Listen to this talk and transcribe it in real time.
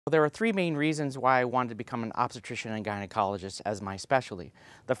Well, there are three main reasons why I wanted to become an obstetrician and gynecologist as my specialty.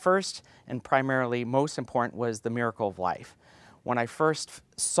 The first and primarily most important was the miracle of life. When I first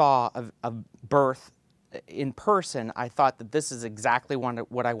saw a birth in person, I thought that this is exactly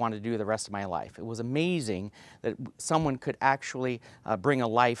what I wanted to do the rest of my life. It was amazing that someone could actually bring a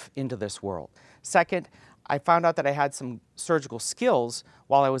life into this world. Second, I found out that I had some surgical skills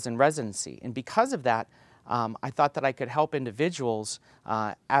while I was in residency, and because of that, I thought that I could help individuals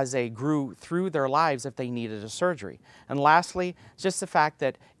as they grew through their lives if they needed a surgery. And lastly, just the fact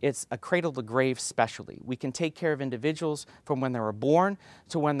that it's a cradle-to-grave specialty. We can take care of individuals from when they were born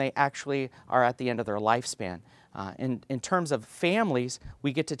to when they actually are at the end of their lifespan. In terms of families,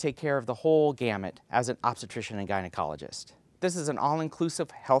 we get to take care of the whole gamut as an obstetrician and gynecologist. This is an all-inclusive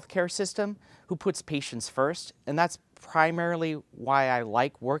healthcare system who puts patients first, and that's primarily why I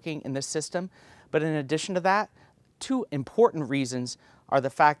like working in this system. But in addition to that, two important reasons are the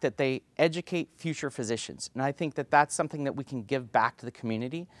fact that they educate future physicians. And I think that that's something that we can give back to the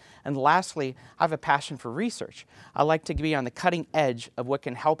community. And lastly, I have a passion for research. I like to be on the cutting edge of what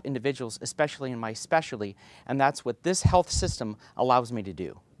can help individuals, especially in my specialty. And that's what this health system allows me to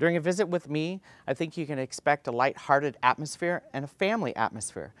do. During a visit with me, I think you can expect a lighthearted atmosphere and a family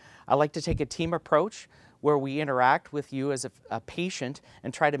atmosphere. I like to take a team approach where we interact with you as a patient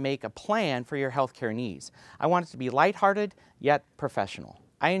and try to make a plan for your healthcare needs. I want it to be lighthearted yet professional.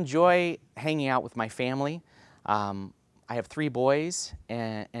 I enjoy hanging out with my family. I have 3 boys,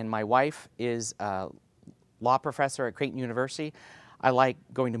 and my wife is a law professor at Creighton University. I like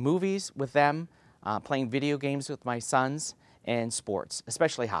going to movies with them, playing video games with my sons, and sports,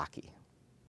 especially hockey.